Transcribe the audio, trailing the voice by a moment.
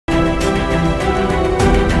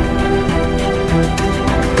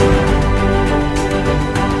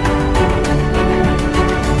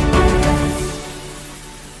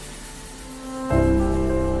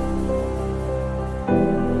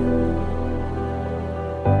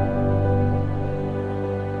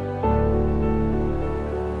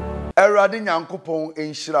Eradi Nyankopon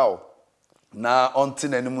enhyira na onti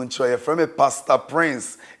nanimu nkyerɛ yɛ frɛ me Pastor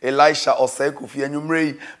Prince Elisha Osei-Kofi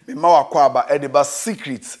anwumrɛ me ma wakɔ aba edeba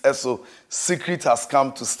secret eso secret has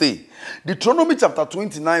come to stay. Deuteronomy chapter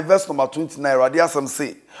 29 verse number 29 Eradi asɛm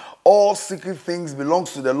say all secret things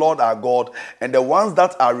belongs to the Lord our God, and the ones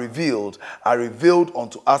that are revealed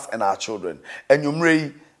unto us and our children.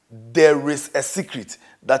 Anwumrɛ there is a secret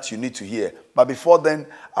that you need to hear. But before then,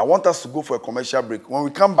 I want us to go for a commercial break. When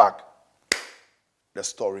we come back, the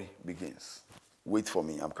story begins. Wait for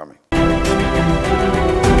me, I'm coming.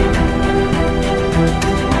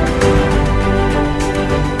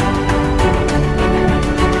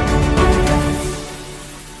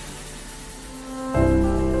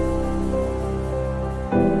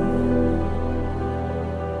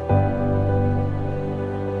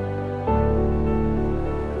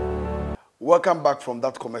 Welcome back from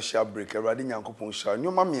that commercial break. Eradi Nyankopon sha.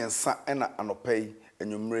 Nyoma miensa ena anopei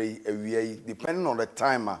enyumrei ewiei depending on the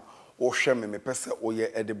timer. Or share me pese oye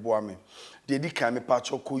edeboa me. De di kan me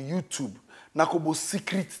pacho ko YouTube na kobo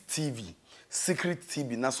Secret TV. Secret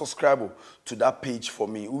TV na subscribe to that page for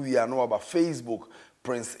me. We are know about Facebook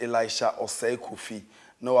Prince Elisha Osei-Kofi.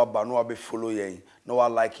 No about follow ye. No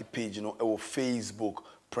like page you know Facebook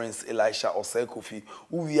Prince Elisha Osei-Kofi.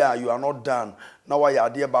 We are you are not done. Now I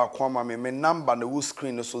idea about kwama me number na wo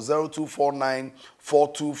screen so 0249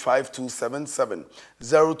 425277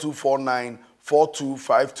 0249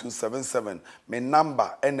 425277. My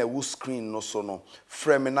number and a woo screen no so no.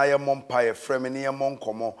 Frame na ye mompaye, frame na ye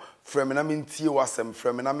monkomo, frame na mintie wasem,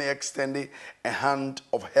 frame na me extend a hand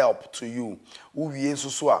of help to you. Uwi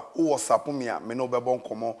enso so a, wo sapumia me no bebon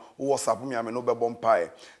komo, wo sapumia me no bebon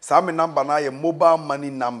paye. Sa me number na ye mobile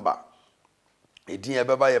money number. Edin e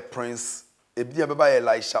beba ye Prince, edin e beba ye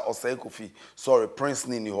Elisha Osei-Kofi. Sorry, Prince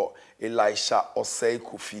ni ho, Elisha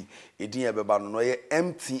Osei-Kofi. Edin e beba no ye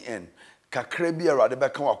MTN. Kakra bi Erade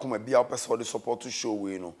beka wakoma bia opese the support to show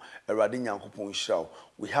we no Erade Nyankopon show.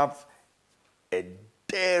 We have a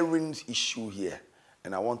daring issue here,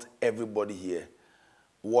 and I want everybody here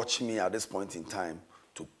watch me at this point in time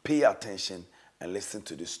to pay attention and listen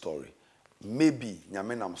to this story. Maybe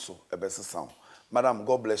nyame nam so ebese sound. Madam,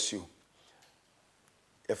 God bless you.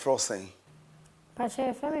 Efro saying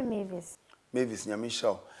Pache femi Mavis. Mavis nyame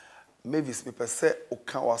show. Mavis me pese o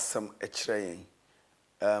kan wasem e kire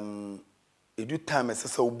yen. Edu time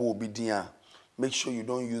esese obo obi din, make sure you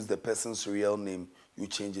don't use the person's real name. You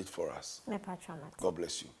change it for us. Me patronat. God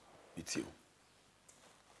bless you. With you.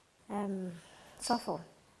 Sofo.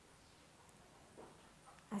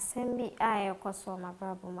 Asembi aye koso ma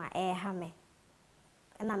brabo ma ha me.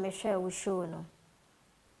 Na me hwe wo show no.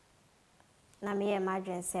 Na me ye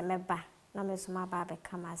madwen se meba. Na me so ma ba be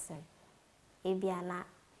kama asem. Ebia na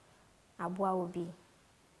aboa obi.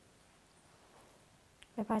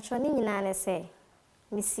 Me patroni nyina ne se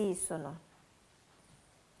me si so no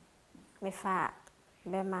me fa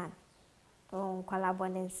be man on kwala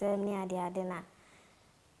bonensem ni ade na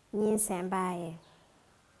nyinsen baaye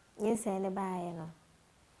nyinsen ne baaye no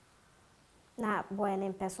na boy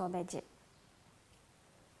ne peso beje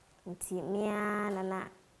nti mia na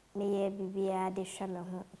me ye bibia de hwe me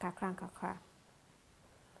ho kakra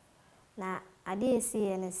na ade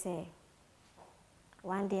esi ne se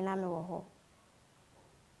one day na me wo ho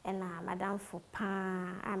ena madam fo pa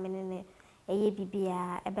amenene eye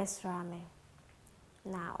bibia ebesra me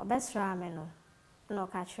na obesra me no na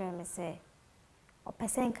ka kire me se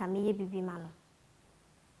opesen ka me ye bibi ma no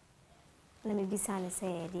na me bisa ne se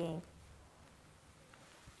ye de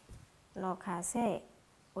no ka se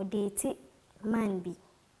o date man bi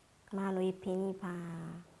man o epeni pa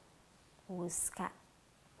uska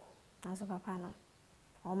na so papa no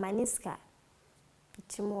o maniska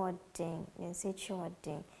Chimoden, and say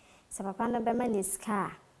chodden. So papa no be man is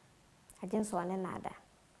car. I just want another.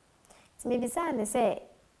 So maybe son say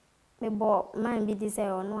me bo man be this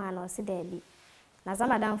or no one or see there be. Na some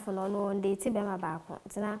madam for no one day tibe ma back.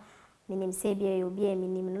 Tina minim say be you be a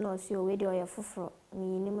minim no so you wedi or your fufro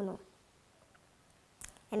minim no.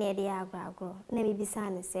 Any idea agro. Na maybe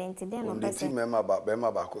son say nti den no be say mema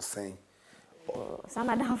back saying. Some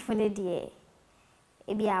madam for the day.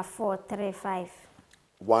 It be a 4, 3, 5.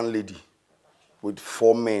 One lady with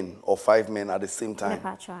 4 men or 5 men at the same time.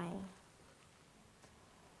 Never trying.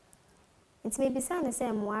 It's maybe some say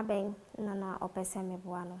Moabeng, no, or Pesame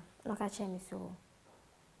Buano, no catch me so.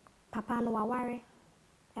 Papa no worry,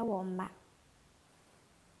 a woman.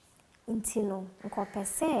 Intino, uncle per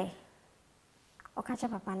se, or catch a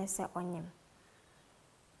papa and say on him.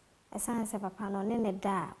 A son say papa no nene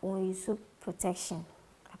da, when you soup protection.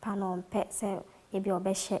 Papa no pet say, if your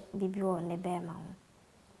best bibi or ne bear mount.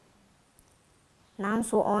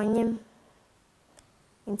 nanso onyem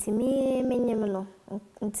nti menyem no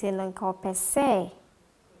nti no nka opese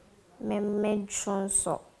me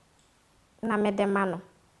jonso na me de ma no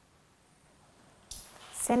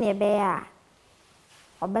se ne be ya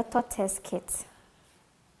obeto test kit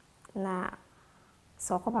na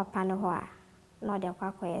so ko papa ne ho a na de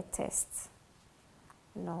kwakoye test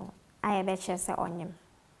no aye be chese onyem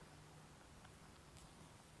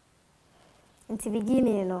nti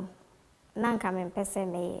beginning no na nka me pese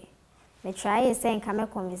me try say nka me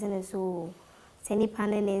convince ne so se ni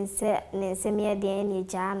pane ne nse me de ne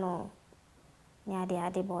gya no ni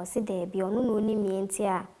ade bo se de bi onu no ni mi nti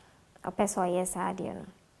a opese yes ade no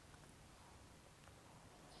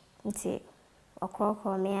nti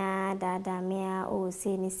okroko me a dada me a o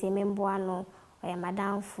se ni se me mboa no oya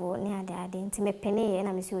madamfo ni ade nti me pene ye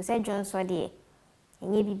na me se o se Johnson de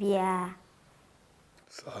enye bibia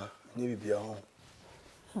sa enye bibia ho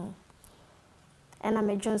ena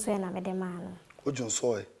me Johnson na me de ma no o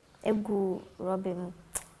Johnson egu robin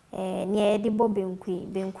ni e di bo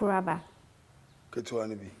benku raba ketu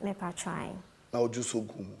ani bi me pa try na o juso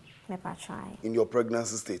gum me pa try in your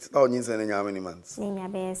pregnancy state now you say how many months ni nya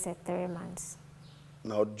be 3 months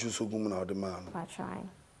na o juso gum na o de man pa try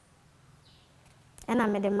ena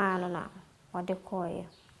me de ma no na o de koye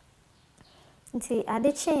nti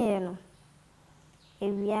ade chenye no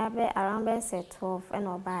ewia be around be 12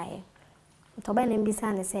 ena obaye to ba ne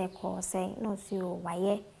mbisa ne se ko se no so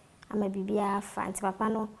waye ama bibia afa nti papa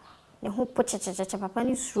no ne ho pochecheche papa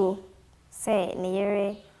ni suro se ne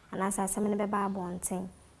yere anasa asem ne beba abonten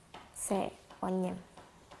se onyem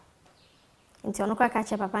nti ono kwa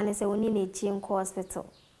kache papa ne se oni na echi nko hospital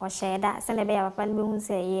o sheda se ne be ya papa ne be hu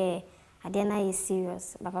se ye ade na ye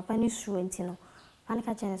serious ba papa ni suro nti no papa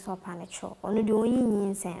kache ne so pa ne cho ono de onyinyi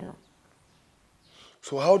nsen no.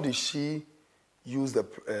 So how did she use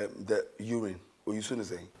the urine or you soon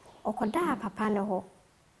say okoda papa ne ho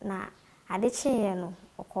na ade chenye no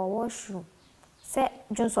okowo washroom se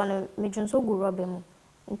Johnson no me Johnson gu robe mu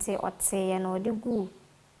nti oteye na ode gu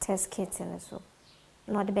test kit ne so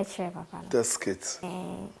na ode be chere papa no test kit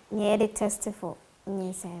nye de test for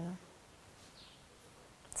nyinsen no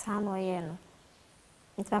sano ye no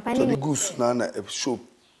nti papa so ni the goose na show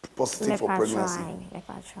positive for pregnancy me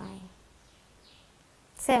pa try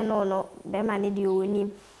se no be ma ni di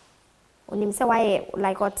onim se waye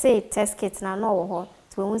like or say test kit na no wo ho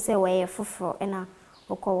to hu se waye foforo ena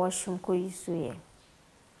okọ washroom ko yisu ye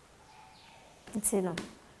nti no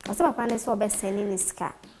ose papa ne so obeseni ni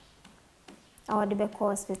ska awo de be ko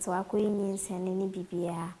hospital akoyi nyinseni ni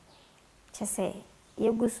bibia chese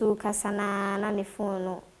yegusu kasana na ne phone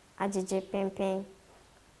no ajeje pempen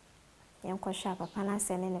yenko sha papa na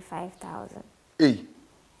send ni 5,000 hey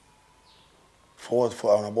for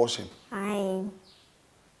an abortion ai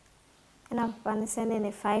na papa ne send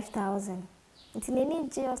ni 5,000 nti ne ni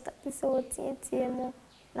je hospital tie mo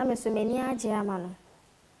na me so mani age ama no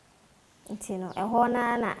nti no eho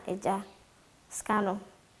na eja scano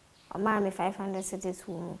o ma me 500 cedis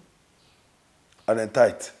mu and then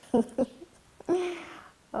tight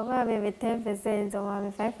o ma me 10% o ma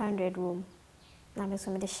me 500 mu na me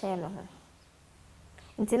so me de share no ho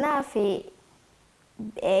nti na afi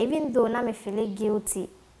even though na me feel guilty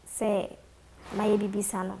say my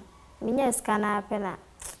bibisa no minya scana apena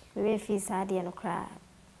we fi sade no kra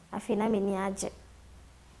afi na me ni age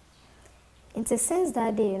nti since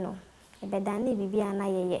that day no ebedane bibia na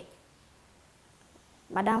yeye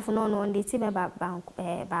madam fo no ndi ti be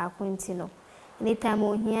ba ko nti no anytime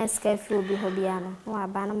o hia ska fi obi ho bia no wa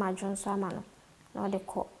ba na madwon so ama no na de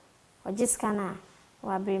ko ogiska na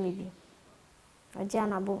wa bre mi bi ogi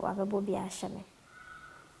anabo abebo bi a hyeme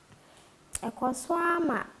ekoso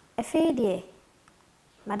ama efe de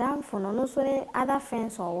madam fo no so ne other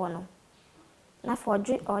friends o wo no na for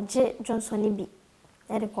ogi Johnson bi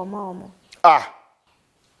e de ko ma omo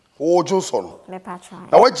oh Johnson me pa try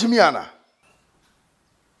na wa Jimmy ana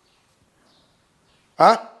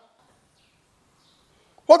huh?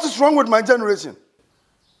 What is wrong with my generation?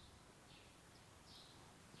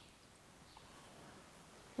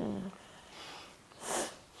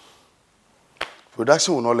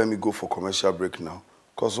 Production will not let me go for commercial break now.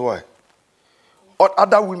 Because why?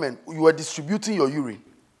 Other women, you are distributing your urine.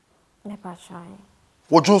 Never try.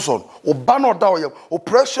 Oh Johnson, oh banner da oh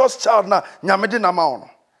precious child na nyamedi na ma ono.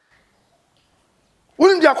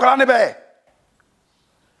 Wouldn't you be?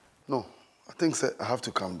 No, I think I have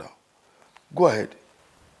to calm down. Go ahead.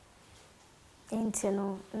 Ain't you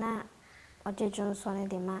know, na Oje Johnson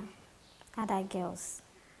de ma other girls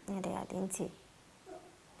na they identity.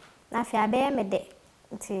 Na fi abe me de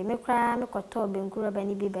nti me kra me koto benkuru ba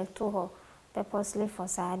ni bi beto ho purposely for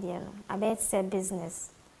Sadia. I bet say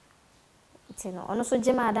business. You know, also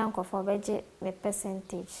Jim Adam for budget the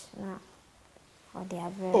percentage now. Or the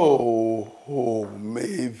average. Oh,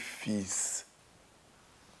 Mavis.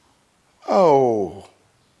 Oh.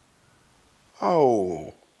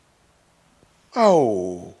 Oh.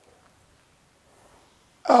 Oh.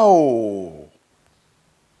 Oh.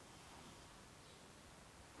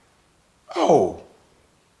 Oh.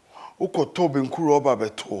 Uko tobe nkuru oba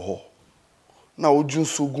beto ho. Na ojun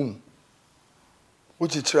sogum.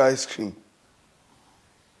 Uchi try ice cream.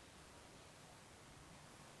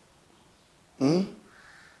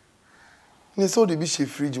 Ne so de bi she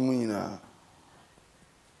fridge mu nyina.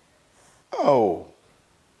 Oh.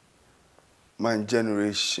 My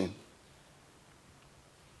generation.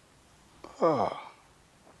 Ah.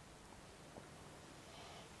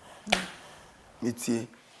 Miti.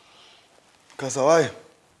 Kasawai.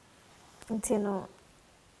 No,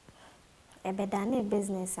 a bedane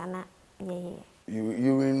business and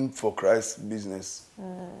You in for Christ business.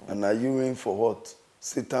 And are you in for what?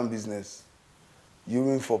 Satan business. You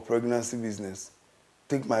in for pregnancy business.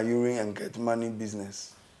 Take my urine and get money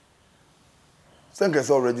business. Send us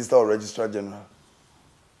all register or registrar general.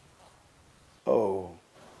 Oh.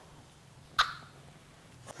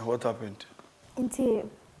 And what happened? Inti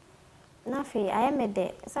Nafi, I am a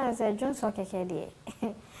day. Son said John Socket day.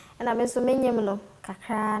 And I miss so many no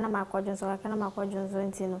kakra na makojon so kakra na makojon so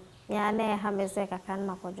ntino. Ya na ha me say kakra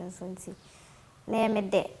na makojon so nti. Na me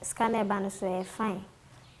de scanner ban so e fine.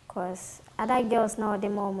 Cause other girls now the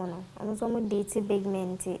more no. I'm so mu date big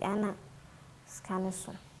men ti ana scanner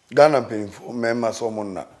so. Ghana paying for member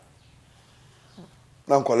someone na.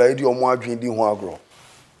 Na nkola edi omo adwen di ho agro.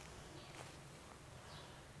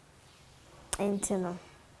 Ntino.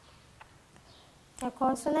 I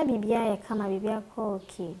call so na bibia e kama bibia call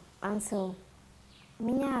okay until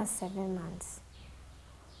minya 7 months.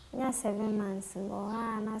 Minya 7 months no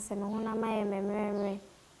na se me hona maye memremre.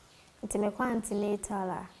 Nti me kwa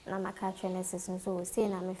antenatal na maka trenesis so say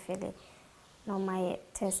na me feel no my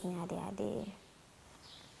test me ade.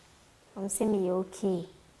 Say me okay.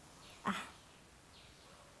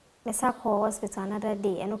 Me sa call hospital another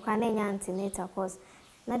day and kwa na nya antenatal cause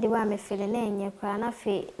na the way me feel na enye kwa na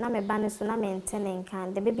fe na me ba so na maintain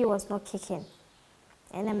kan the baby was not kicking.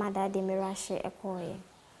 And my daddy me rush e koye.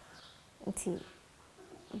 Nti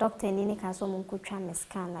doctor ni ka so mo kutwa me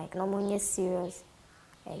scan like no mo serious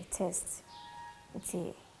a test.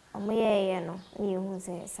 Nti omo ye no ni hu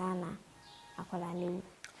se sana akola ni.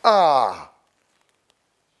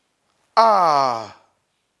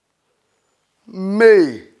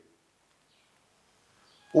 May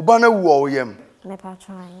Ubana wo yem. Me pa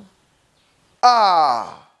trying.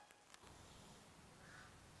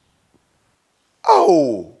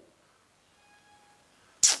 Oh.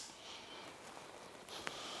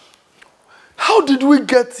 How did we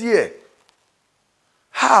get here?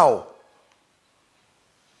 How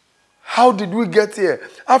did we get here?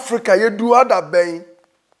 Africa, you do other bang.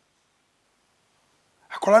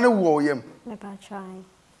 Akola ne wo yem. Me pa trying.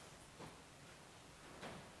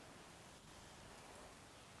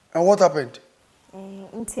 And what happened?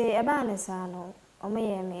 Nti eba ne sa no omo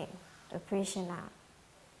ye me operation a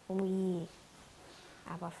omo yi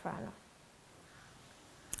abafra no.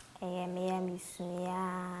 Me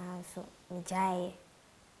suya so me jai.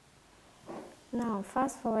 Now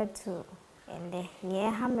fast forward to and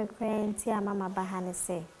yeah ha me kwenti mama ba ha ne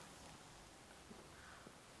say.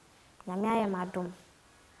 Na me aye madum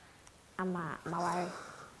ama maware.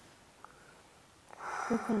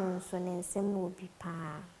 Kuno so ne nsem obi pa.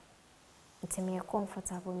 It's me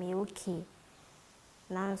comfortable, me okay.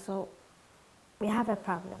 Now so we have a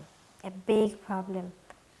problem, a big problem.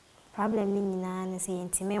 Problem ni na say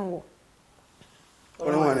intime wo.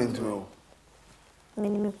 Ono wan intime wo.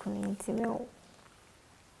 Me kunu intime wo.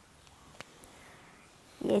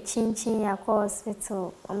 Ye chinchin ya ko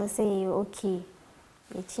hospital, omo say you okay.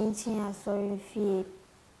 Ye chinchin ya sorry fie.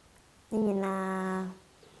 Ni na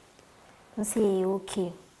mo say you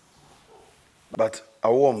okay. But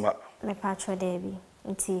awoma Me patro debi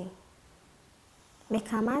nti me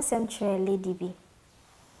kama asem chere lady bi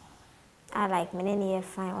I like me ne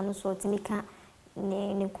fine ono so ti me ka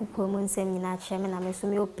ne kuko mu nsem nyina chere me na me so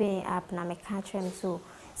me open app na me ka chere me so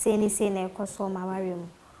say na ekoso ma ware mu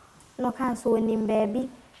no ka so onim baby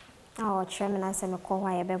a o chere me na se me ko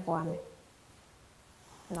hwa ye bebo am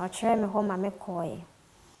no chere me ho ma me ko ye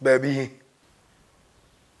baby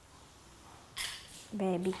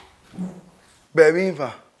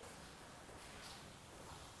fa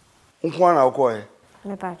Unkwana ukoe.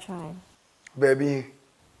 Me pa try. Baby.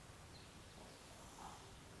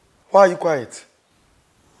 Why are you quiet?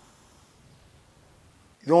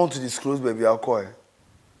 You don't want to disclose, baby, I'll call her.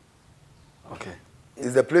 Okay.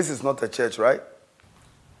 The place is not a church, right?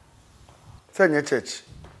 Say your church.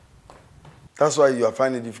 That's why you are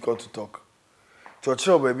finding it difficult to talk. Church,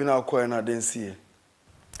 baby, now call and I didn't see it.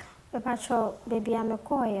 Papa, baby, I'm a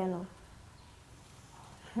call, you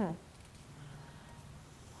know.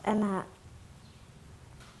 And a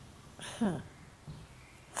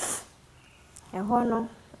honor,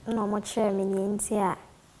 no more chair, me intia,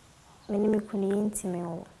 many me couldn't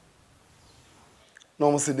intimate. No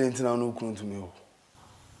more say anything I know couldn't to me.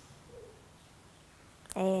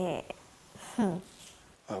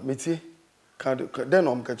 Mitty, then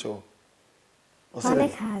I'm catch you.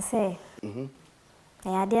 I say,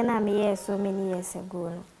 I didn't me so many years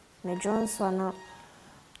ago. Me Johnson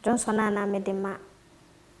and I made the ma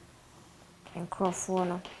and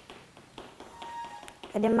Crawford.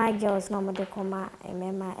 And then my girls no more de coma and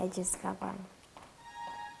memma edges cover.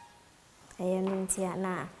 I am here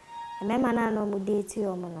now. A memma no more day to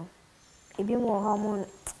your mono. If you more hormone,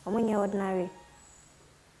 among your ordinary.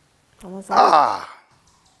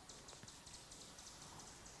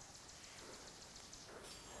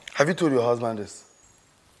 Have you told your husband this?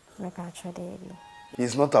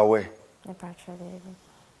 He's not aware.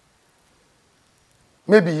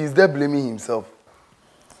 Maybe he's there blaming himself.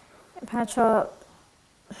 Patro,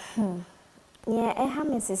 yeah, I have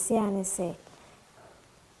Mrs. Sian say.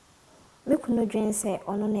 Me couldn't dream say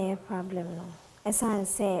on no problem no. As I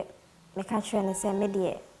say, me catch and say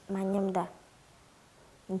media, my nyamda.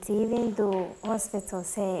 Until even though hospital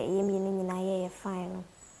say you mean I fine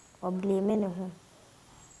or blaming him.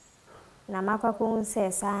 Na makwa ko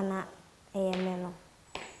say sana no.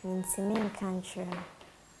 Ntimi country.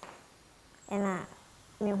 Ena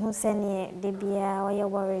me hu say ne de bia or you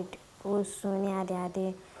worried o soon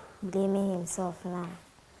ade blaming himself now.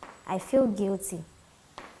 I feel guilty.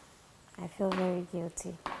 I feel very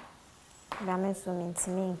guilty. But I'm so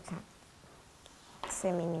ntimi nka.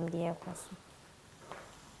 Say me nim de ekoso.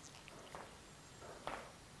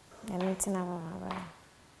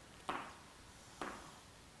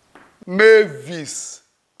 Mavis.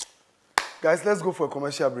 Guys, let's go for a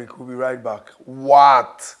commercial break. We'll be right back.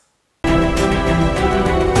 What?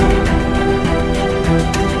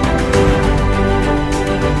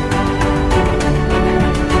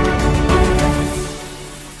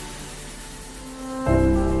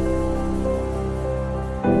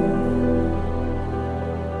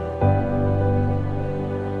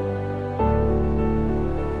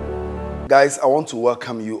 Guys, I want to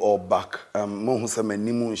welcome you all back. And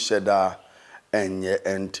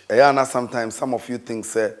Ayana, sometimes some of you think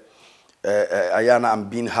say Ayana, I'm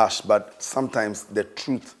being harsh, but sometimes the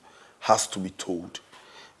truth has to be told.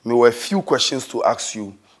 There were a few questions to ask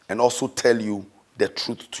you and also tell you the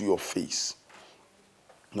truth to your face.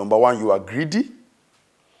 Number one, you are greedy,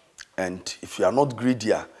 and if you are not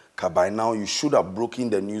greedier, by now you should have broken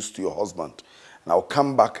the news to your husband. And I'll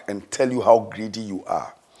come back and tell you how greedy you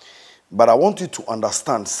are. But I want you to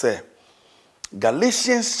understand, say,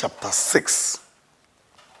 Galatians chapter 6,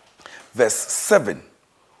 verse 7,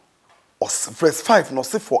 or verse 5, no,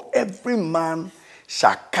 say, for every man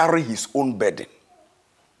shall carry his own burden.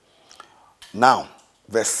 Now,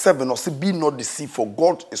 verse 7, no, say, be not deceived, for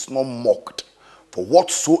God is not mocked. For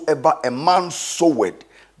whatsoever a man soweth,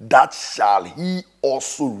 that shall he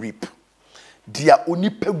also reap. Dia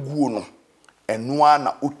onipa guo no, enwa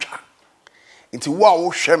na otwa. Nti wa wo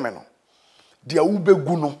hweme no, dia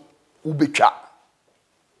ubegu no ubetwa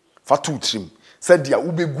fatu trim said dia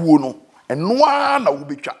ubeguo no eno na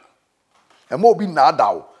ubetwa ema obi na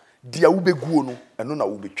adawo dia ubeguo no eno na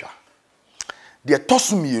ubetwa dia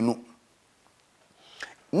tosumienu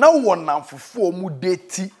na wonam fofo mu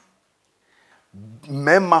deti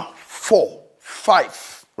mema 4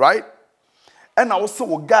 5 right and I also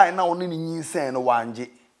a guy now on ni saying no wanje.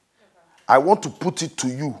 I want to put it to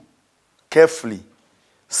you carefully.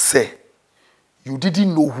 Say you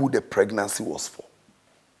didn't know who the pregnancy was for.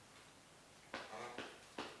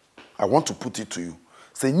 I want to put it to you.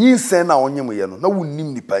 Say, you say na onye mo ye no, na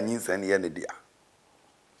wunnim nipa nyi say na ye ne dia.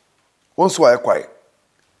 Once why quiet.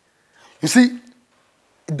 You see,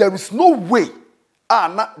 there is no way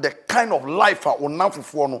not the kind of life onam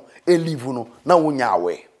fofo no e live no na wonya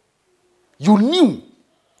aware. You knew.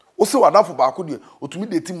 Also wadafo ba ko de otumi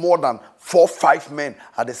date more than 4 5 men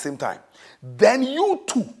at the same time. Then you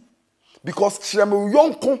too. Because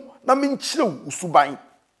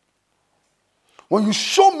when you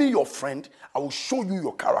show me your friend, I will show you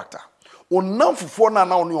your character. In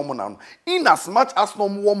as much as no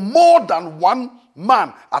more than one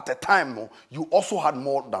man at a time, no, you also had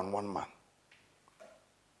more than one man.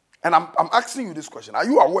 And I'm asking you this question. Are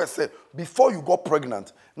you aware, say, before you got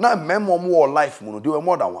pregnant, now men more life, they were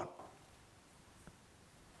more than one?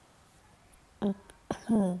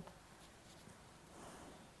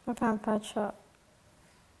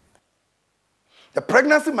 The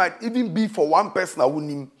pregnancy might even be for one person, I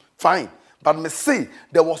wouldn't fine. But me say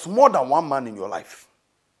there was more than one man in your life.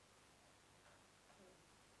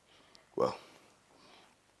 Well,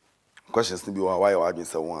 questions to be why you arguing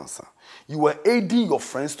say one answer. You were aiding your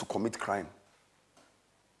friends to commit crime.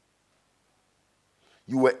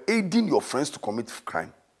 You were aiding your friends to commit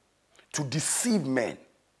crime, to deceive men.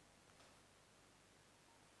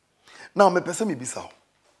 Now, me person me bisa.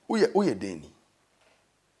 Uye deni.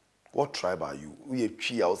 What tribe are you? Uye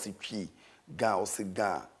chi, I say chi. Ga, I say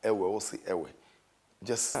ga. Ewe, I say ewe.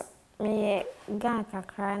 Just. Me ga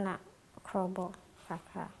kakra na krobo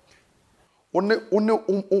kakra. One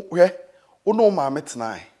mama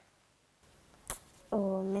tonight.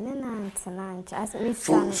 Oh, me na tonight.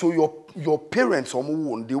 So your parents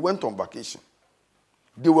they went on vacation.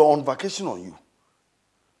 They were on vacation on you.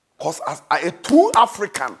 Because as a true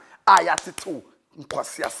African, I at it too.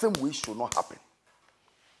 Because the same way should not happen.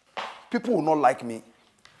 People will not like me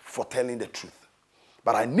for telling the truth.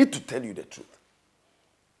 But I need to tell you the truth.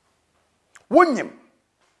 Wonyem.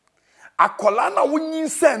 Akolana wonyin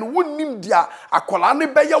sen wonim dia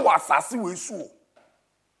akolane beye wa asase we su.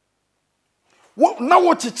 Wo na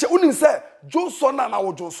wo chiche wonim se Johnson na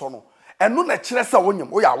wo Johnson no. Eno na kire se wonyem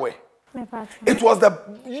wo ya we. It was the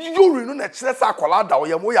urine na kire se akola da wo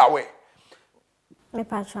yem wo ya we. Me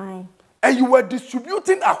patron. And you were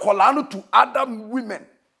distributing akolano to other women.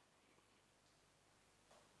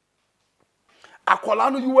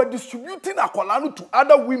 Akolano, you were distributing akolano to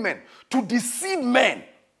other women to deceive men.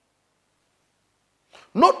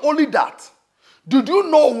 Not only that, did you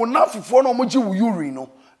know when na fufu no moji wo urine no?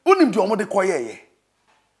 Unim di omo de koye ye.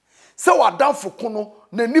 Se wa dan fuku no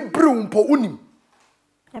na ni bere mpo unim.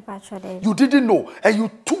 You didn't know, and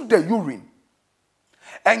you took the urine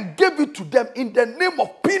and gave it to them in the name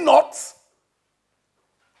of peanuts.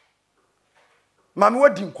 Mami wa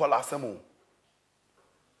di nkola asemo.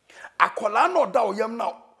 Akola no da oyam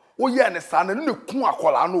na oye ne sa na ne ku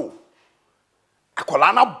akola no.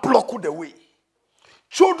 Akola na block the way.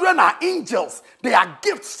 Children are angels. They are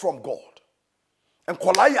gifts from God. And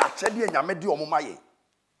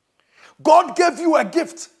God gave you a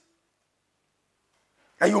gift.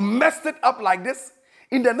 And you messed it up like this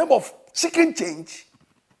in the name of chicken change.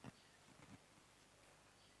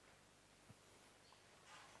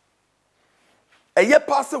 Eye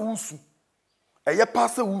passe wusu. Eye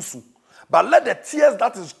passe wusu. But let the tears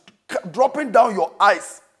that is dropping down your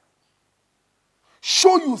eyes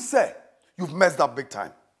show you, say, you've messed up big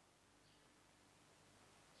time.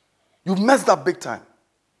 You've messed up big time.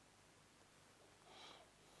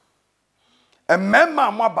 And men,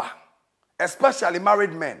 especially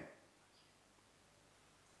married men,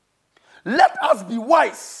 let us be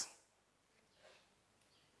wise.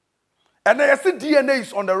 And I see DNA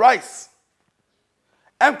is on the rise.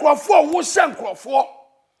 And Crawford, who sent Crawford?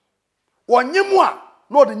 One yimwa,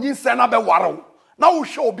 no the new sena be waro. Now we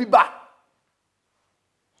shall be back.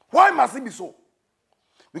 Why must it be so?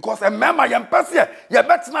 Because a member yam person, you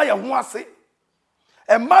bet na ya huase.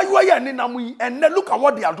 And my way and look at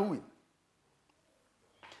what they are doing.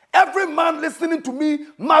 Every man listening to me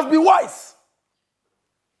must be wise.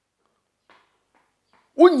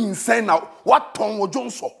 When you say now, what tongue was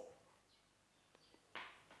Johnson?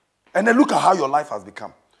 And then look at how your life has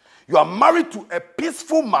become. You are married to a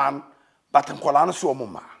peaceful man, but in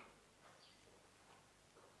Kolana.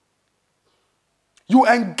 You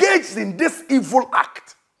engaged in this evil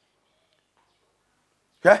act.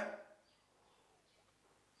 Okay?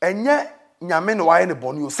 And yet,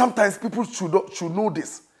 sometimes people should know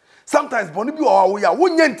this. Sometimes boni bi o ya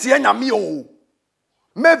wonyentie nyame o.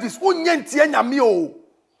 Mavis wonyentie nyame o.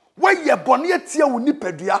 Why ye boni etia wo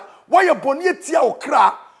nipadua, why ye boni etia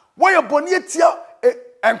okra, why ye boni etia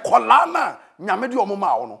enkola na nyame de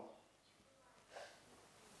omoma wo no.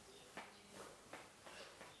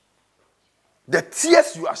 The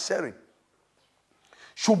tears you are sharing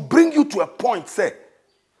should bring you to a point, say,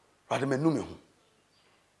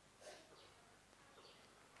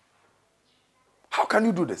 how can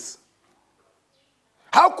you do this?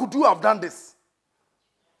 How could you have done this?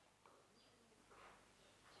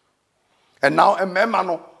 And now a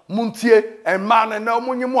man muntie and man and now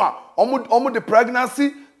the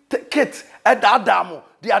pregnancy kit at Adamo.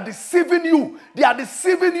 They are deceiving you. They are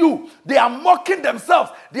deceiving you. They are mocking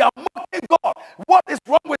themselves. They are mocking God. What is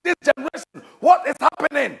wrong with this generation? What is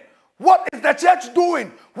happening? What is the church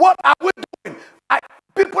doing? What are we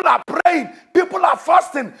People are praying, people are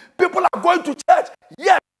fasting, people are going to church.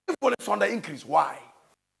 Yes, people is on the increase. Why?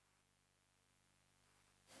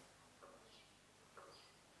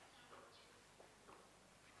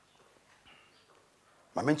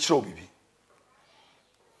 My main show, baby.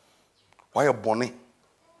 Why a bonnet?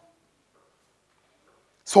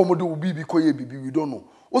 Somebody will be because baby, we don't know.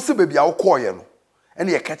 Also, baby, I'll call you. And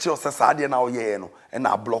you catch us as I now, and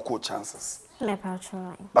I block all chances.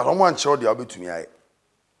 But I want to show the other to me.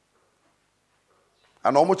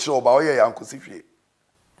 And how much about your uncle Sifi?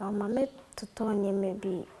 Oh, mamma, to Tony,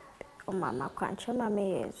 maybe. Oh, mamma, can't you,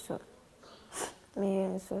 mamma, so.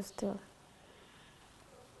 Me, so still.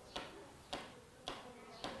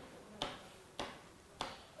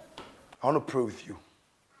 I want to pray with you.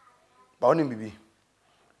 But only baby.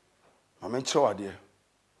 I'm sure, dear.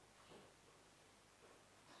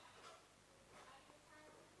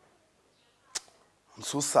 I'm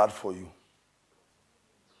so sad for you.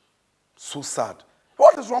 So sad.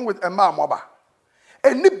 What is wrong with Emma Moba?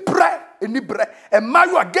 Any bread, Emma,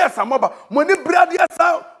 you are guess Moba. Money bread, yes,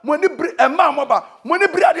 money bread, Emma Moba. Money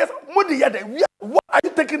bread, yes, money, what are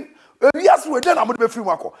you taking? Yes, we then I'm going to be free.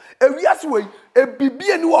 Yes, we a BB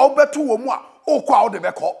and you are better to moi. Oh, crowd the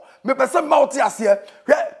back. Me person mouth yes here.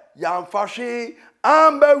 Yam fashi,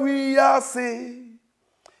 amberry yasi.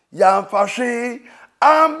 Yam fashi,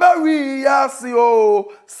 amberry yasi.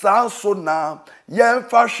 Oh, Sansona. Yam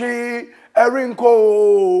fashi,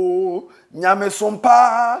 erinko. Nyame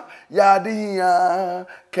sompa, yadiya,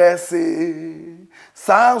 kese.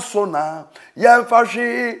 Sansona. Yam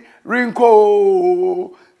fashi,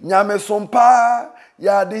 rinko. Nyame sompa,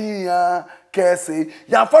 yadiya, kese.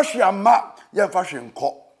 Yam fashi ama, yam fashi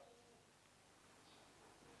nko.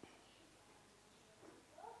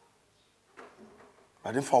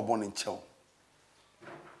 I didn't fall born in child.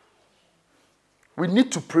 We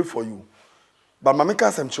need to pray for you. But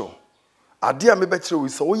Mamika Semcho, Adia me better we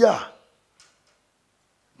say, oh yeah.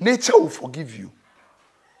 Nature will forgive you.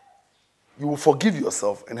 You will forgive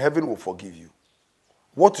yourself and heaven will forgive you.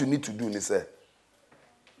 What you need to do is say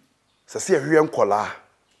see a Riam Kola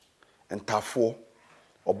and Tafo,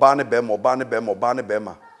 Obane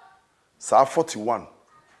Bema, Sa 41.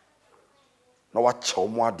 Now what chow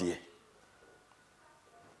more dear.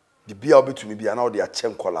 The beer be to me be an audio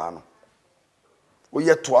chen colano. O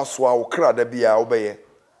yet to us while crowd the beer obey.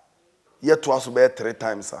 Yet to us obey 3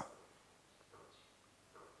 times, sir.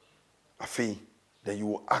 I feel then you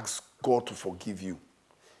will ask God to forgive you.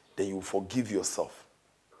 Then you will forgive yourself.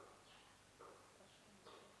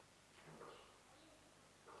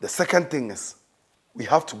 The second thing is we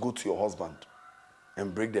have to go to your husband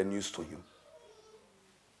and break the news to him.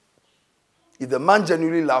 If the man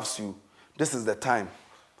genuinely loves you, this is the time.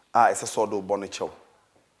 It's a sort of bonicho.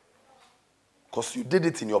 Because you did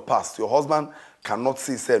it in your past. Your husband cannot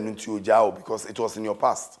say into your jail because it was in your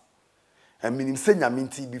past. And meaning say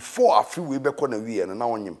minti before I feel way back on a way and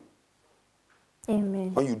now on him.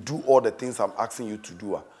 Amen. When you do all the things I'm asking you to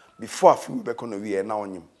do, before I feel way back on a way and now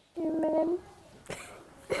on him. Amen.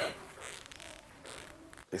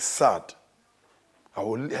 It's sad. I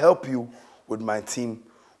will help you with my team.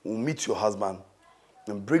 We'll meet your husband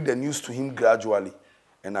and break the news to him gradually.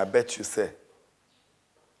 And I bet you say,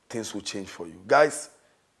 things will change for you. Guys,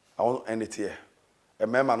 I want to end it here.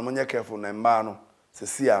 Remember, I'm not careful. I'm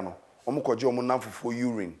for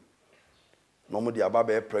urine. No the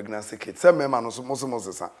about pregnancy kit. Some men are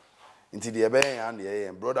most into the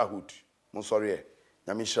and brotherhood. I'm sorry.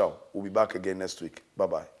 Yamisha, we'll be back again next week.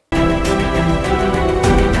 Bye-bye.